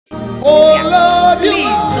Oh Yeah. Lord, you Please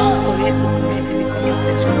don't are. forget to comment in the comment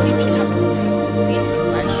section if you happen to be in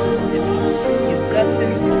my show, or maybe you've gotten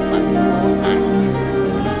Okpa before and maybe you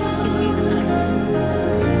ate it and you don't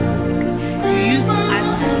want it, or maybe you used to add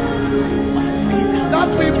Maggi to your Okpa. Please, how That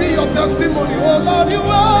did you will be do your it? testimony. Oh Lord, you That's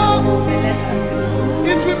are. all. My life has been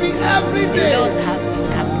It good. will be every A lot day. have been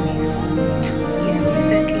happening. Yeah,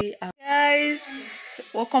 recently. Guys,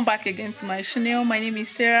 welcome back again to my channel. My name is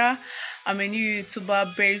Sarah. I'm a new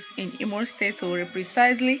YouTuber based in Imo State, or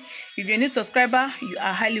precisely. If you're a new subscriber, you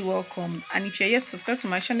are highly welcome. And if you're yet to subscribe to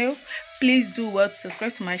my channel, please do well to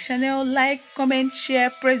subscribe to my channel. Like, comment,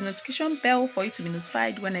 share, press the notification bell for you to be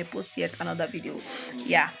notified when I post yet another video.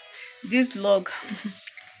 Yeah, this vlog,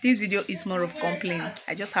 this video is more of complaint.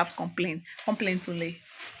 I just have complaint only.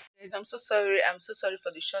 Guys, I'm so sorry. I'm so sorry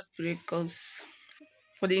for the short break, because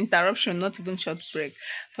for the interruption, not even short break,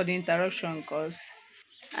 for the interruption, because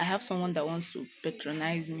I have someone that wants to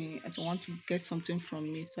patronize me and to want to get something from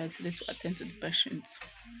me, so I decided to attend to the patient.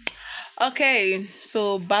 Okay,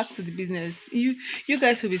 so back to the business. You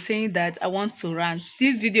guys will be saying that I want to rant.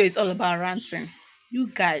 This video is all about ranting. You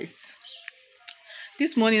guys,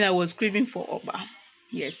 this morning I was craving for Oba.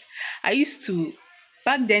 Yes, I used to,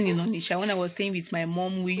 back then in Onisha, when I was staying with my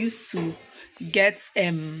mom, we used to get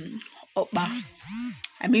Oba.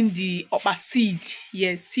 I mean the Oba seed.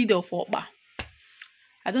 Yes, seed of Oba.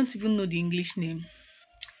 I don't even know the English name.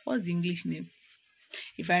 What's the English name?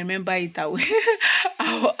 If I remember it, I will,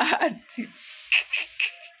 I will add it.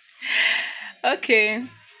 Okay,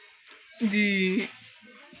 the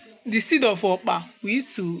the seed of Oba. We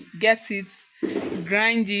used to get it,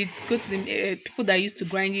 grind it, go to the people that used to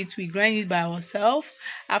grind it. We grind it by ourselves.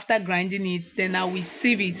 After grinding it, then I will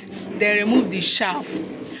sieve it, then remove the chaff.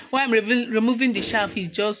 Why I'm removing the chaff is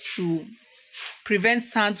just to prevent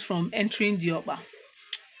sand from entering the Oba.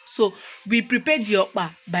 So we prepare the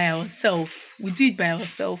okpa by ourselves. We do it by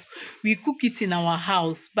ourselves. We cook it in our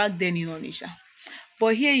house back then in Onisha.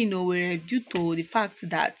 But here in Owerri, due to the fact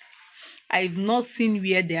that I've not seen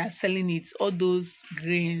where they are selling it, all those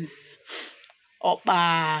grains,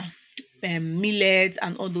 okpa, millet,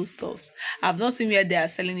 and all those stuffs. I've not seen where they are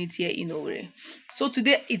selling it here in Owerri. So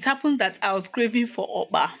today it happened that I was craving for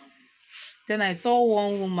okpa. Then I saw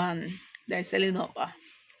one woman that is selling okpa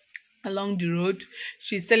along the road.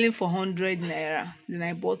 She's selling for 100 naira. Then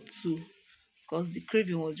I bought two because the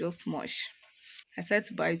craving was just much. I said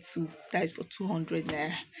to buy two. That is for 200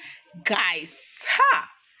 naira. Guys, ha!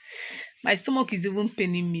 My stomach is even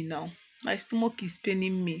paining me now. My stomach is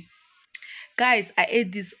paining me. Guys, I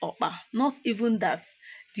ate this okpa. Not even that.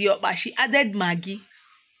 The okpa, she added Maggi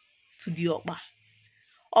to the okpa.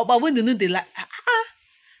 Okpa, when they know they like,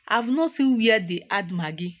 I've not seen where they add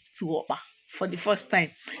Maggi to okpa for the first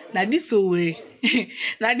time. Now this Owerri,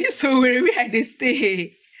 now this Owerri where they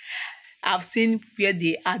stay, I've seen where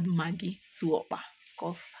they add Maggi to okpa.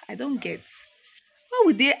 Cause I don't get, why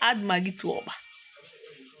would they add Maggi to okpa?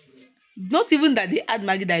 Not even that they add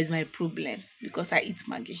Maggi that is my problem, because I eat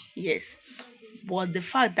Maggi, yes. But the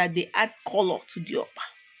fact that they add color to the okpa,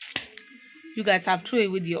 you guys have thrown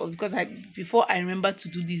away the okpa, because before I remember to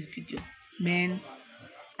do this video, man,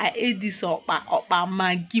 I ate this okpa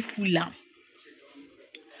Maggi full am.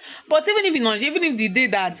 But even if the day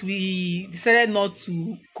that we decided not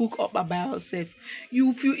to cook okpa by ourselves,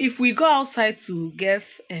 if we go outside to get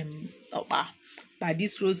okpa by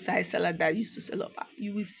this roadside seller that used to sell okpa,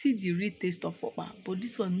 you will see the real taste of okpa. But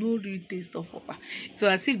this one, no real taste of okpa. So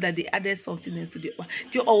as if that they added something else to the okpa.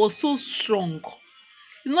 The okpa was so strong.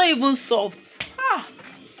 It's not even soft.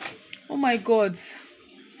 Oh my God.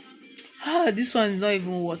 This one is not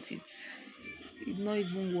even worth it. It's not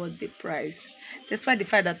even worth the price. Despite the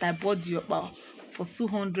fact that I bought the okpa for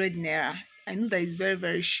 200 naira. I know that it's very,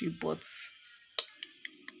 very cheap, but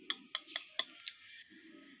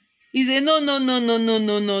it's a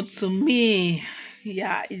no to me.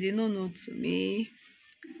 Yeah, it's a no to me.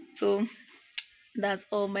 So that's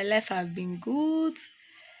all. My life has been good.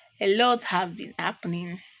 A lot have been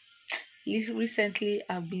happening. Recently,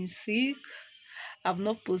 I've been sick. I've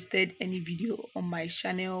not posted any video on my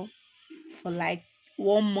channel for like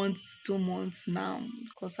 1 month, 2 months now,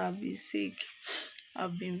 because I've been sick.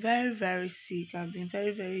 I've been very, very sick. I've been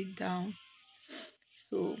very, very down.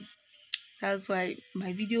 So that's why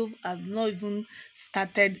my video, I've not even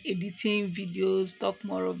started editing videos, talk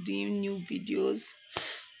more of doing new videos.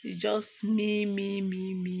 It's just me,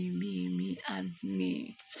 and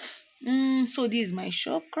me. So this is my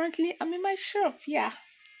shop. Currently, I'm in my shop. Yeah,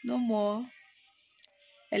 no more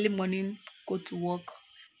early morning, go to work,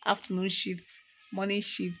 afternoon shifts, morning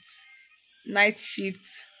shifts, night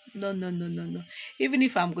shifts, No, no, no, no, no. Even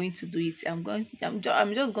if I'm going to do it, I'm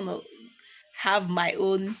just gonna have my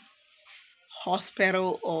own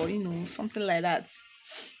hospital, or something like that.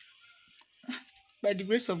 By the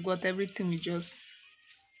grace of God, everything will just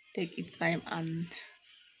take its time and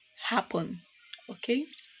happen. Okay.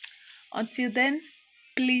 Until then,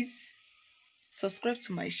 please subscribe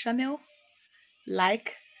to my channel,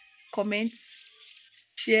 like, comment,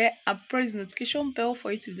 share, and press the notification bell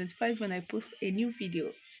for you to be notified when I post a new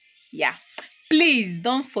video. Yeah, please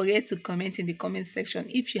don't forget to comment in the comment section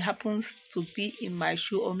if you happen to be in my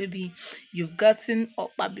shoe, or maybe you've gotten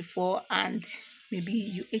okpa before and maybe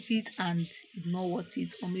you ate it and it's not worth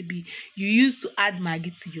it, or maybe you used to add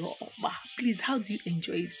maggi to your okpa. Please, how do you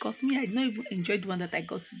enjoy it? Because me, I did not even enjoy the one that I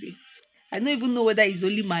got today. I don't even know whether it's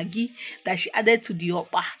only maggi that she added to the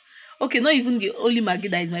okpa. Okay, not even the only maggi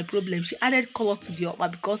that is my problem. She added color to the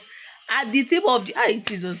okpa, because at the tip of the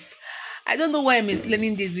Jesus, I don't know why I'm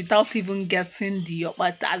explaining this without even getting the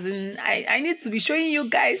okpa. As in, I need to be showing you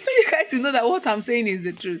guys, so you guys will know that what I'm saying is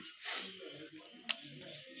the truth.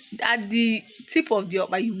 At the tip of the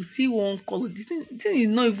okpa, you will see one color. This thing is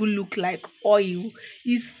not even look like oil.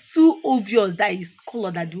 It's too obvious that it's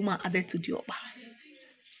color that the woman added to the okpa.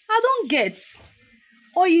 I don't get.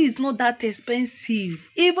 Oil is not that expensive.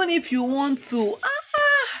 Even if you want to,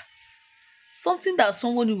 something that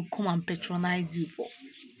someone will come and patronize you for,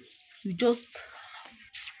 you just,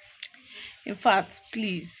 in fact,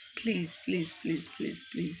 please, please, please, please, please,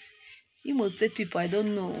 please. Imo State people, I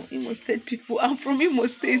don't know. Imo State people, I'm from Imo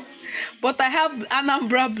State, but I have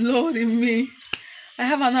Anambra blood in me. I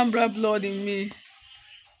have Anambra blood in me.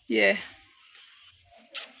 Yeah.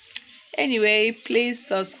 Anyway, please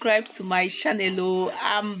subscribe to my channel. Oh,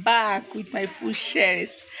 I'm back with my full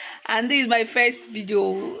shares, and this is my first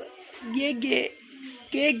video. Gege,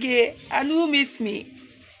 gege, and who miss me?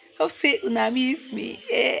 Hope say una miss me.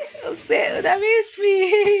 Hope say una miss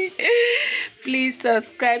me. Please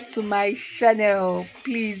subscribe to my channel.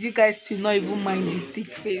 Please, you guys should not even mind this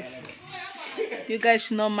sick face. You guys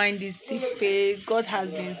should not mind this sick face. God has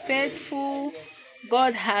been faithful.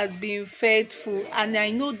 God has been faithful, and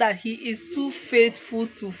I know that He is too faithful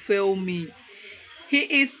to fail me.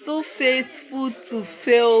 He is too faithful to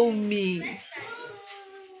fail me.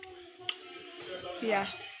 Yeah.